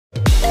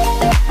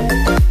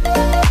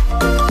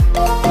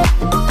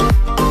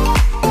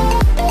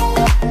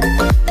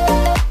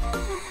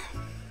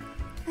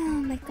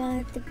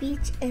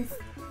is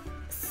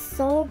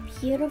so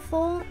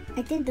beautiful.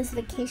 I think this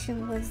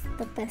vacation was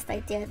the best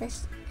idea that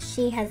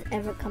she has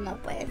ever come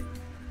up with.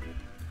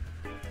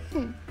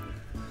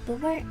 But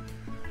where...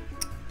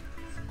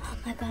 Oh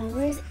my god,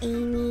 where's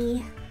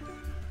Amy?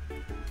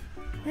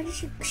 Where did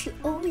she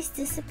always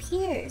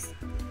disappears.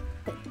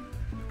 Wait,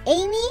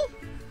 Amy?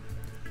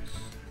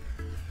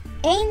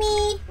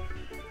 Amy?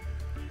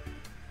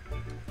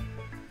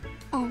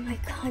 Oh my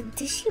god,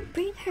 did she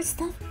bring her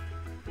stuffed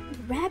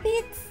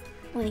rabbits?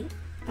 Wait,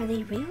 are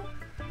they real?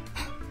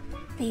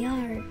 They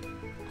are.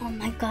 Oh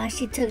my gosh,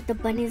 she took the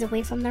bunnies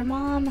away from their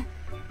mom.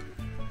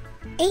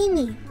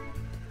 Amy!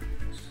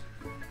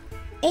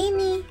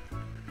 Amy!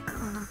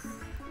 Oh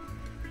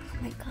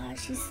my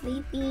gosh, she's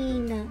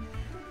sleeping.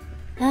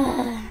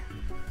 I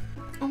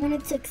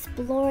wanted to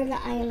explore the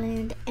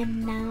island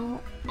and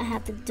now I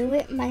have to do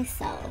it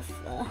myself.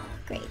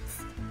 Great.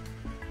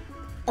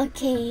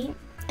 Okay,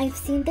 I've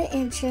seen the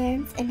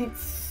entrance and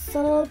it's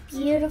so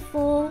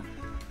beautiful.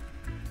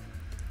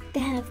 They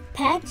have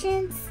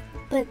pageants,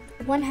 but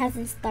one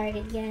hasn't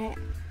started yet.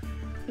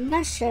 I'm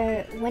not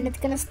sure when it's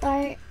gonna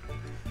start,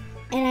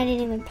 and I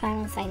didn't even plan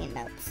on signing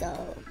up,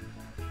 so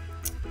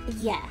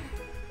yeah.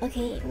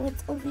 Okay,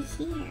 what's over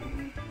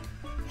here?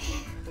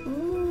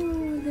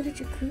 Ooh, little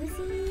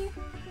jacuzzi.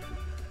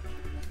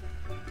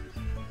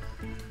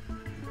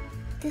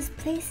 This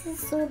place is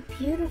so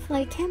beautiful.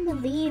 I can't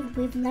believe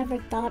we've never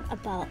thought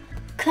about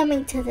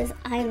coming to this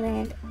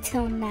island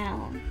till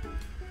now.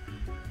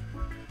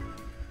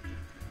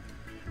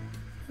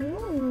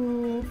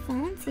 Ooh,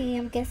 fancy.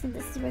 I'm guessing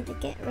this is where to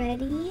get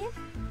ready.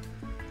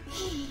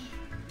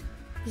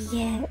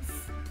 Yes.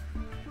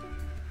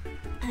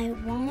 I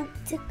want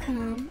to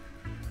come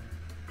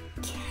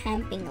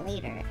camping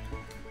later.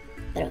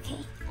 But okay.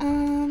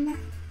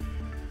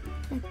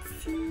 Let's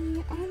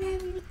see. Oh,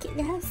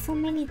 they have so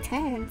many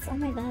tents. Oh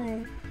my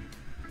god.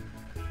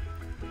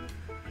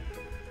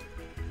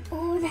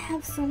 Oh, they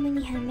have so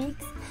many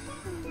hammocks.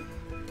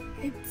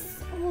 It's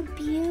so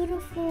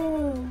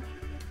beautiful.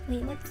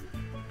 Wait, what's...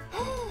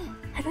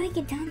 How do I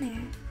get down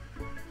there?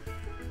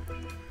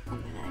 Oh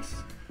my gosh.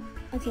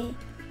 Okay.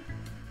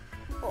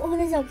 Oh,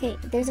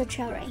 there's a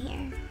trail right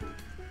here.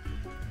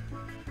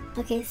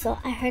 Okay, so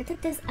I heard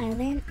that this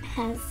island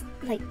has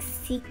like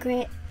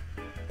secret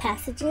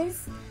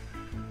passages.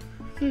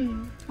 I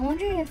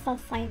wonder if I'll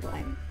find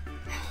one.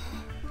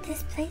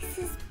 This place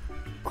is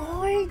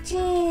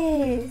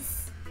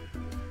gorgeous.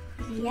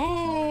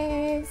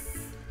 Yes.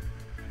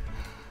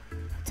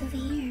 What's over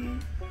here?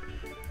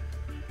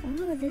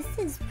 Oh, this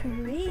is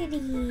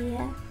pretty.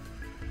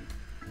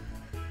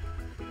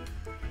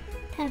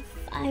 Have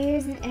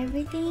fires and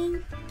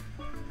everything.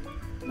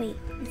 Wait,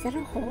 is that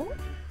a hole?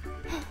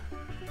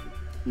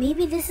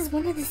 Maybe this is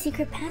one of the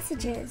secret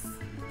passages.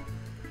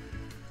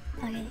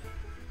 Okay.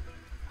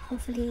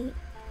 Hopefully.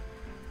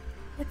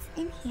 What's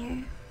in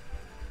here?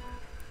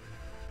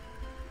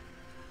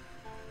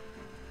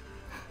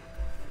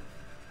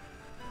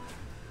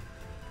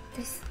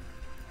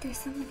 There's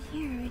someone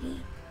here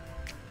already.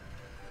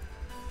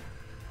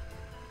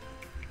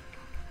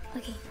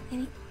 Okay, I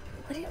mean,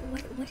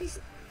 what is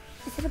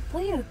it a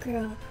boy or a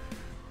girl?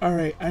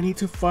 Alright, I need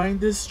to find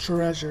this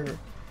treasure.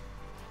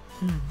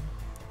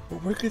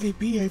 But where could they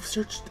be? I've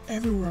searched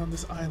everywhere on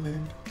this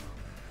island.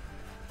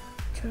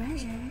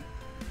 Treasure?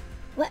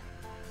 What?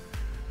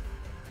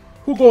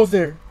 Who goes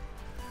there?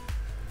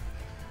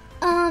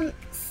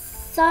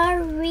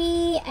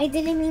 Sorry, I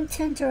didn't mean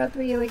to interrupt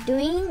what you were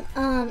doing.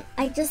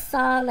 I just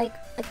saw like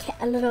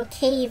a little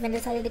cave and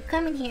decided to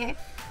come in here.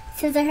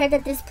 Since I heard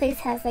that this place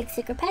has like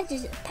secret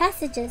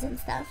passages and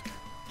stuff.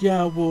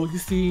 Yeah, well, you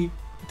see,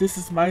 this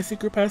is my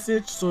secret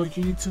passage, so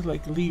you need to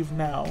like leave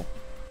now.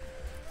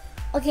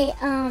 Okay,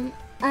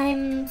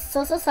 I'm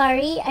so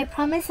sorry. I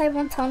promise I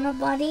won't tell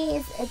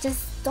nobody.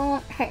 Just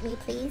don't hurt me,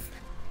 please.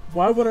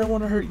 Why would I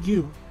want to hurt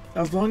you?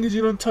 As long as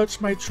you don't touch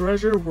my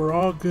treasure, we're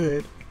all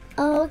good.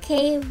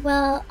 Okay,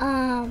 well,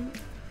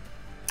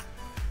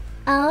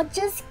 I'll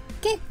just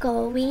get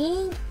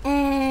going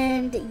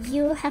and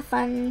you have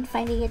fun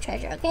finding your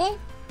treasure, okay?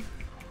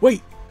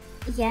 Wait!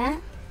 Yeah?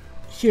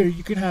 Here,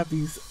 you can have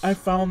these. I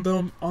found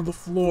them on the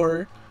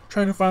floor,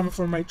 trying to find them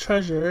for my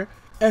treasure,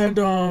 and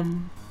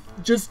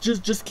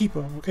just keep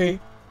them, okay?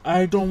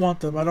 I don't want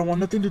them. I don't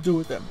want nothing to do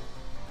with them.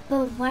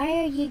 But why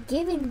are you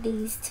giving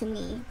these to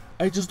me?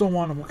 I just don't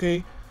want them,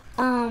 okay?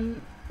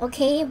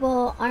 Okay,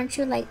 well, aren't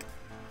you like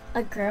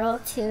a girl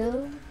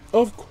too?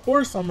 Of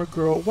course I'm a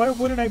girl. Why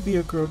wouldn't I be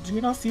a girl? Do you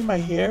not see my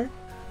hair?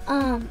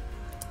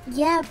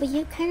 Yeah, but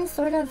you kind of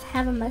sort of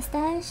have a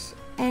mustache,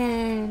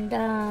 and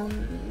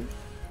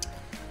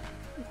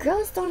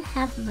girls don't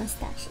have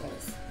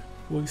mustaches.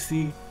 Well, you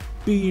see,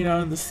 being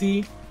out in the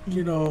sea,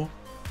 you know,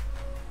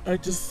 I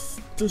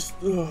just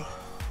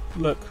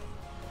look,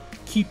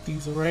 keep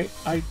these, alright?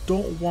 I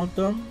don't want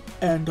them,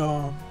 and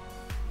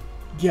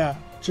yeah,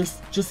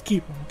 just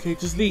keep them, okay?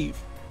 Just leave.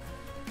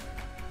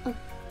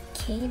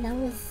 Okay, that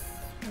was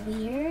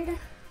weird.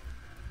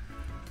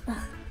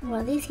 Well,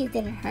 at least he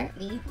didn't hurt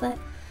me, but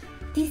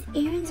these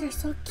earrings are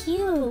so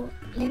cute.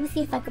 Let me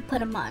see if I could put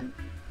them on.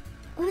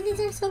 Oh, these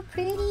are so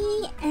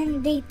pretty,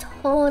 and they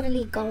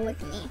totally go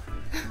with me.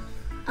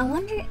 I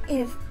wonder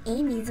if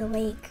Amy's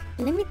awake.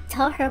 Let me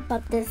tell her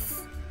about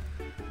this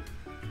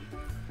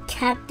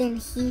Captain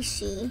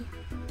He-She.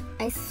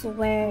 I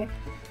swear.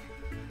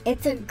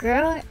 It's a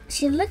girl.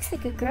 She looks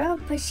like a girl,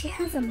 but she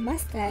has a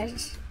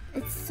mustache.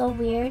 It's so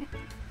weird.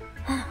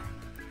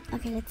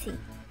 Okay, let's see.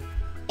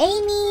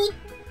 Amy!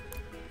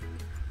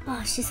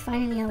 Oh, she's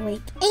finally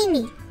awake.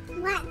 Amy!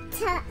 What?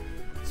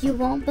 You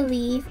won't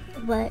believe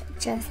what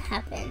just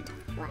happened.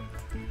 What?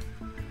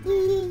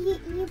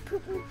 You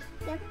pooped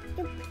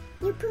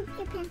you pooped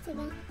your pants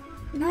again.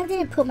 No, I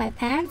didn't poop my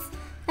pants.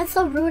 That's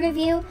so rude of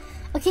you.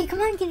 Okay, come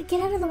on, get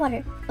out of the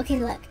water. Okay,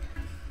 look.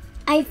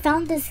 I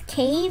found this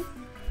cave,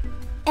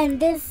 and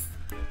this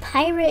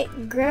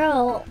pirate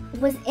girl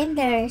was in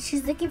there.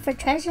 She's looking for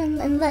treasure,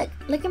 and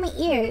look at my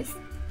ears.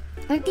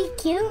 Aren't they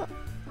cute?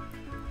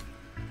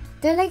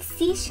 They're like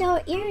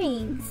seashell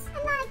earrings.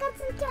 Oh, no, I got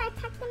some too. I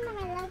packed them in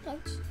my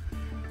luggage.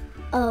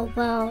 Oh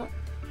well.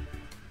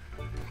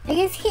 I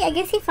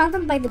guess he found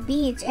them by the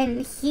beach,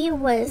 and he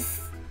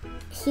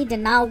did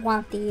not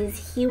want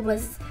these. He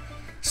was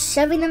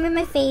shoving them in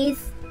my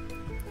face,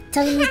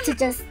 telling me to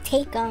just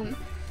take them.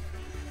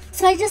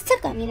 So I just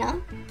took them, you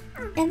know?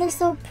 And they're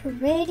so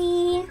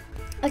pretty.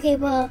 Okay,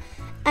 well,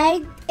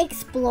 I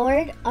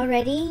explored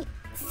already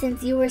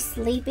since you were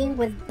sleeping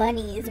with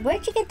bunnies.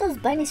 Where'd you get those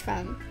bunnies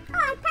from? Oh,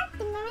 I packed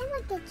them in my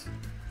luggage.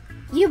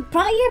 You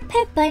brought your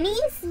pet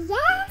bunnies?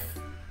 Yes.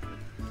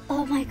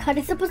 Oh my god,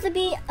 it's supposed to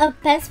be a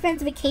best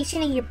friend's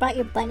vacation and you brought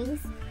your bunnies?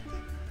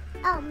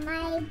 Oh,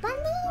 my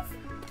bunnies?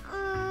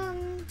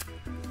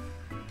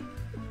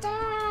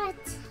 They're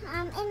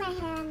in my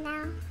hand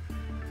now.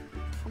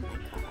 Oh my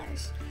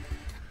gosh.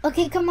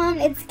 Okay, come on,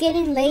 it's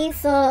getting late,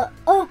 so...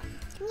 Oh,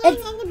 Yeah,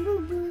 any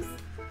boo-boos.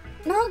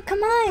 no, come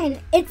on.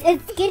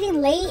 It's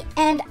getting late,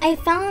 and I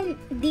found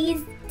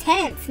these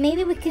tents.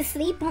 Maybe we could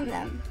sleep on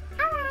them.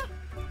 Alright.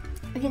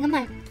 Okay, come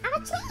on.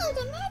 I'll change. I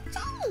need to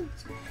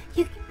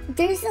change.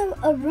 There's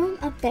a room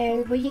up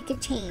there where you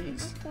could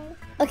change.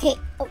 Okay.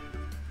 Okay,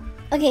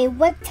 okay,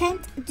 what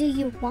tent do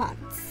you want?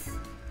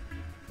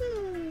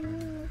 Let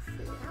me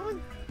see. I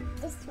want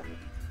this one.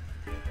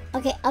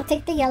 Okay, I'll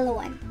take the yellow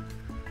one.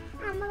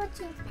 I'm gonna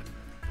change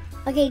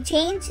that. Okay,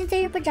 change into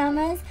your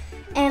pajamas,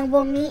 and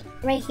we'll meet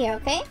right here,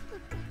 okay?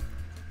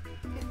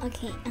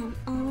 Okay,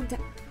 all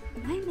done.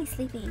 Why am I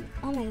sleeping?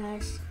 Oh my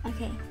gosh.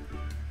 Okay.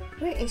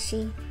 Where is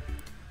she?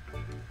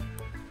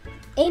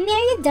 Amy, are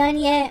you done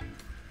yet?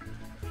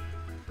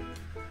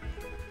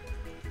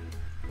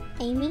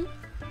 Amy?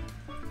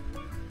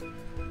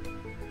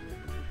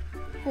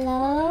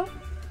 Hello?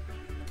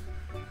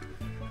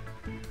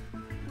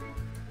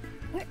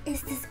 Where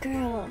is this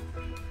girl?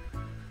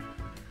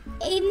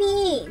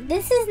 Amy,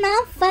 this is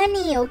not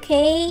funny,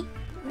 okay?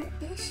 Where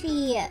is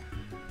she?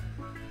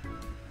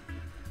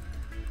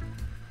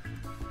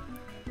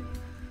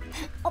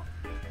 Oh,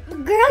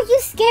 girl, you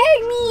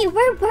scared me.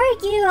 Where were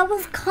you? I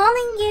was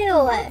calling you.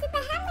 Look at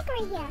the hammock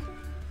right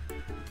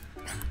here.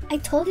 I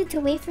told you to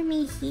wait for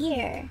me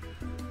here.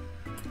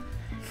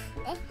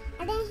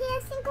 I didn't hear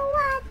a single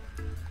word.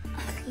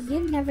 You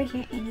never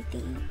hear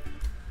anything.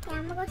 Okay,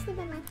 I'm gonna go sleep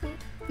in my tent.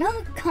 No,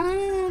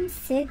 come,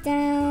 sit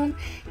down.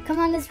 Come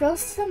on, let's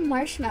roast some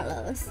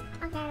marshmallows.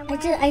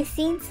 Okay, I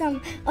seen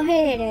some. Oh,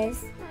 here it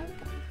is.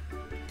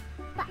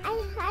 But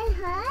I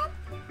heard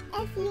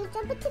if you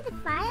jump into the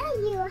fire,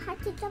 you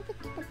have to jump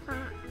into the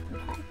pot.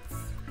 What?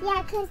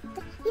 Yeah, because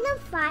you know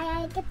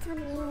fire gets on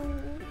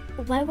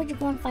you. Why would you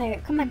go on fire?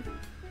 Come on.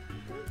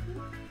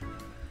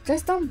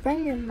 Just don't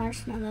burn your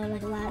marshmallow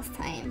like last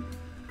time.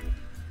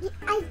 Then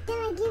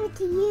I give it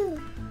to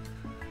you.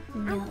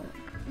 No.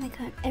 Oh my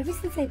god, ever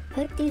since I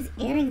put these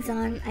earrings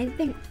on, I've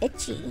been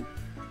itchy.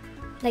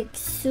 Like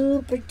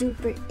super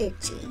duper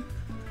itchy.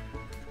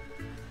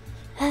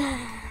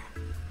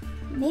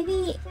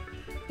 Maybe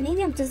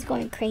I'm just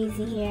going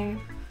crazy here.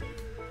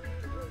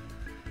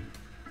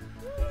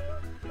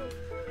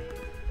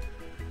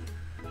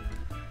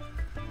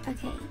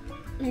 Okay,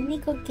 let me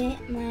go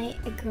get my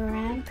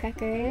graham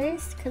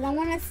crackers because I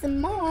wanted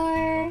some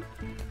more.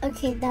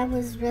 Okay, that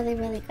was really,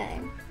 really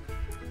good.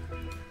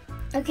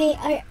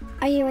 Okay,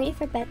 are you ready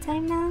for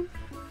bedtime now?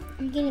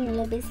 I'm getting a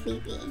little bit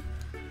sleepy.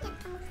 Yeah,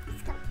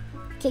 let's go.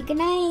 Okay, good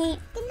night.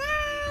 Good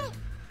night.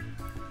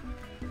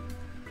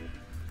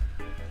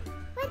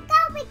 Wake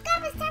up!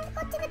 It's time to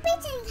go to the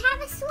beach and have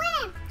a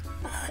swim.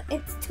 Ugh,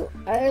 it's too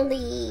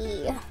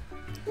early.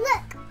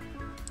 Look.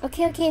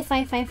 Okay,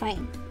 fine.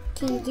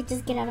 Can you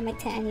just get out of my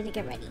tent? I need to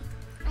get ready.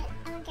 I'm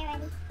gonna get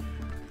ready.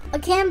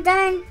 Okay, I'm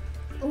done.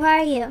 Where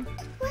are you?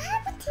 What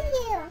happened to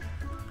you?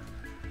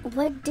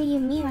 What do you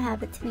mean what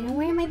happened to me? I'm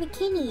wearing my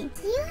bikini.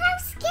 You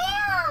have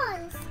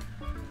scales.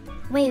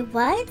 Wait,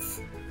 what?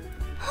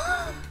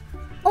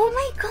 Oh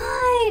my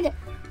god!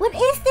 What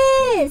is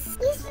this?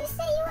 You said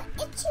you were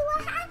itchy.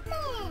 What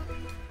happened?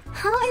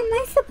 How am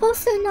I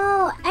supposed to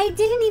know? I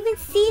didn't even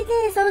see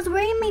this. I was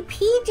wearing my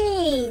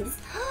PJs.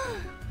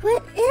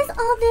 What is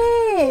all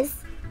this?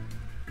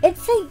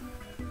 It's like,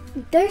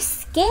 there's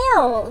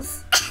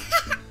scales.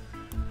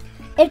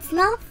 It's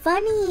not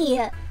funny.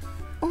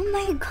 Oh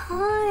my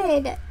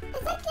god.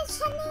 It's like you're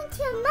turning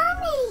into a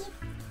mermaid.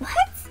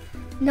 What?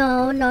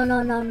 No, no,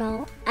 no, no,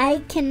 no.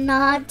 I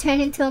cannot turn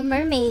into a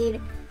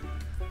mermaid.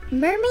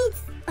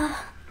 Mermaids?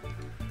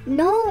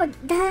 No,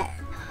 that...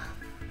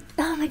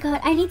 Oh my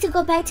god, I need to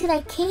go back to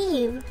that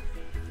cave.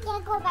 Yeah,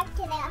 go back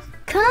to there.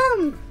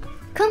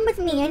 Come with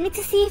me. I need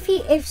to see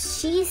if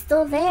she's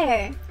still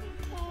there.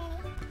 Okay.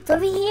 It's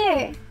over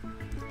here.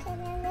 Okay,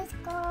 then let's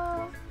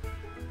go.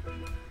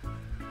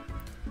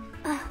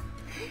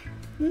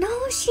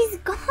 No, she's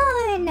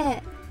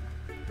gone.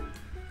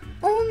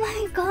 Oh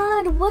my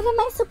god, what am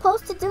I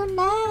supposed to do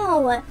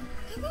now? I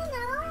don't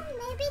know.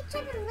 Maybe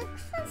try to look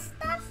for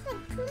stuff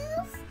like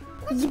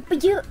clues.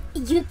 But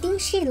you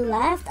think she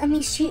left? I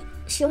mean, she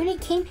only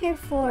came here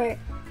for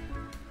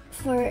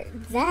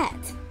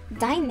that.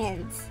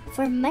 Diamonds.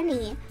 For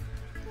money.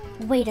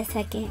 Wait a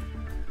second.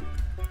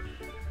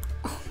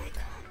 Oh my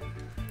god.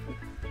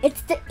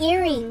 It's the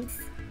earrings.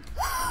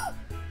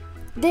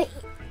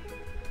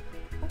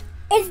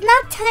 It's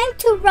not time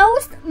to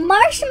roast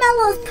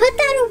marshmallows. Put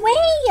that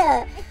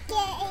away.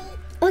 Okay.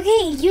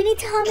 Okay, you need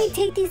to help me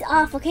take these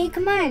off, okay?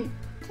 Come on.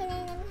 Can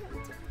I learn how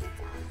to take this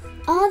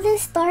off? All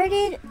this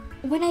started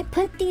when I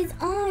put these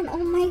on.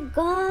 Oh my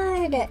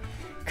god.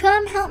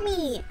 Come help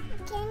me.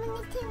 Okay, I'm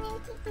gonna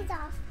take these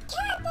off.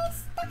 Cat, they're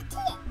stuck to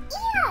your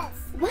ears.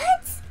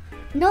 What?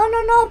 No.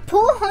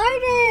 Pull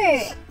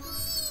harder.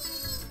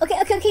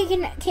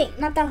 Okay,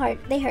 not that hard.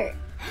 They hurt.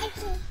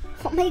 Okay.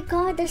 Oh my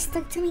god, they're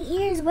stuck to my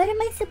ears. What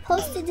am I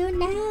supposed to do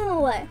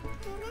now? I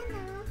don't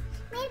know.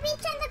 Maybe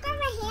try to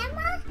grab a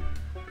hammer?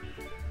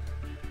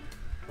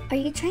 Are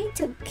you trying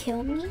to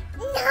kill me?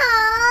 No!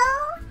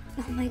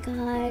 Oh my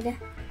god.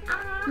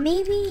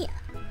 Maybe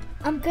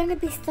I'm gonna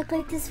be stuck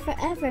like this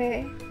forever.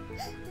 And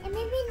maybe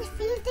in the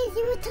future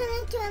you will turn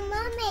into a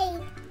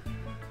mermaid.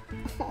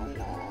 Oh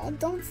no,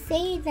 don't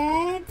say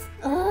that.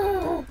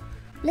 Oh,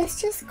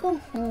 let's just go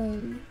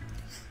home.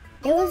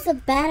 It was a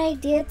bad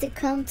idea to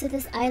come to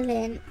this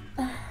island.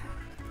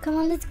 Come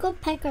on, let's go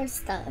pack our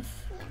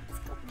stuff. Yeah, let's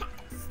go pack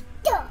our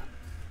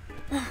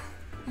stuff.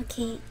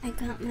 Okay, I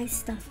got my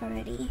stuff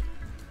already.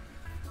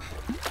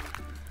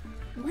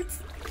 What's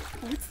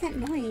that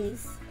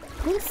noise?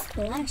 Who's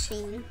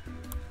splashing?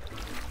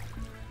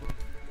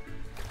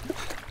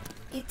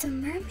 It's a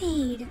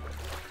mermaid.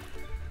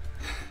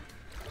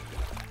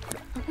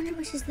 I wonder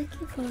what she's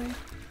looking for. Where are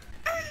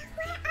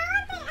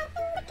they? I've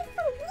been looking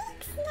for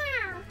weeks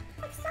now.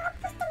 I'm so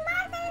supposed to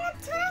mother and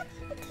turn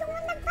into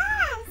one of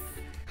us.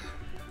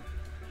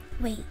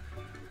 Wait,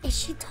 is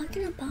she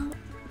talking about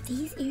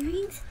these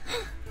earrings?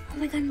 Oh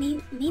my god,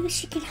 maybe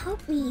she can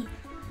help me.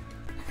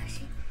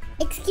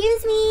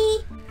 Excuse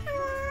me.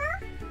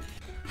 Hello?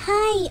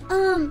 Hi,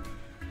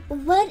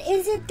 what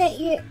is it that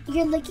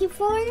you're looking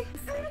for? I'm looking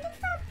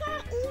for a pair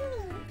of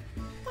earrings.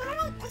 They're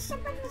like a ship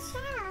of the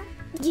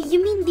shell.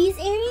 You mean these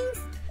earrings?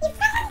 You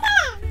found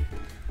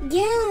them!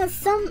 Yeah,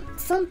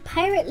 some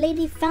pirate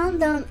lady found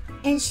them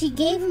and she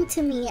gave them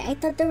to me. I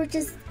thought they were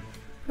just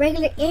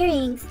regular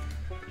earrings,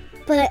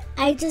 but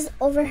I just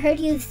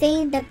overheard you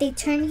saying that they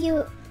turn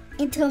you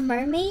into a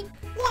mermaid.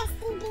 Yes,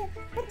 they do.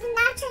 But do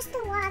not trust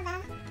the water.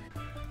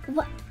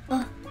 What?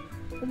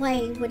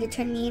 Why would it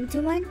turn me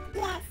into one?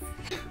 Yes.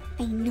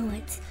 I knew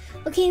it.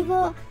 Okay,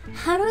 well,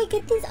 how do I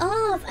get these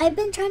off? I've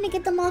been trying to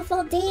get them off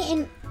all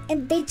day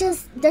and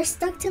they're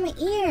stuck to my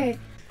ear.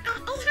 I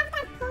have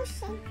that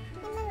potion.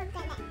 Let me look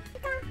at it.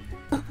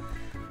 Go.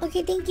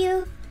 Okay, thank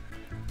you.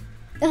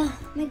 Oh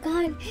my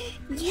god.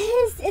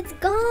 Yes, it's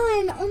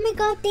gone. Oh my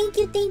god, thank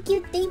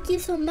you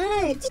so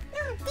much.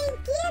 No, thank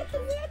you, because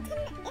you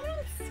returned the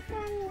earrings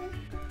for me.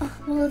 Oh,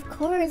 well, of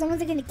course. I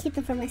wasn't gonna keep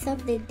them for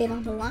myself. They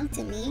don't belong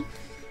to me.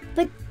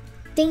 But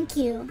thank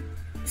you.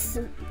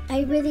 So,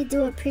 I really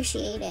do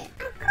appreciate it.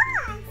 Of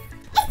course.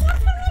 It's time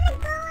for me to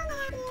go and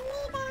have you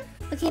later.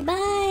 Okay,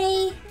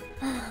 bye.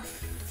 Oh,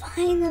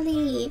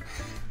 finally.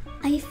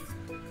 I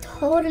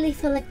totally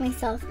feel like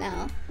myself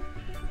now.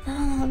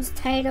 Oh, I'm just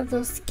tired of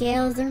those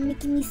scales. They're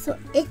making me so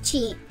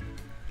itchy.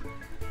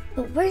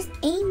 But where's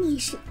Amy?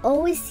 She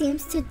always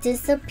seems to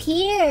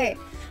disappear.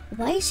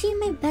 Why is she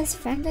my best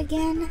friend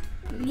again?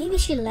 Maybe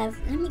she left.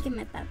 Let me get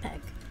my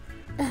backpack.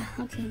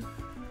 Okay.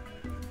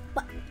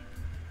 What?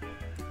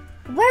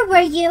 Where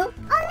were you?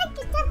 Oh, look,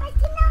 it's a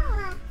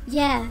Barcelona.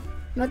 Yeah,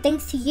 no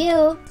thanks to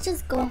you.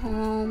 Just go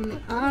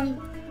home.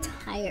 I'm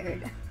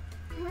tired.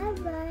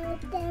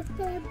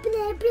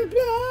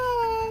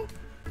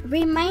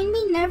 Remind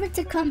me never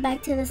to come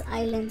back to this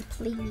island,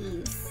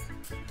 please.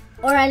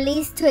 Or at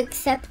least to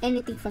accept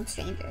anything from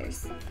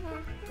strangers.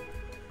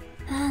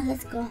 Okay.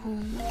 Let's go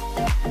home.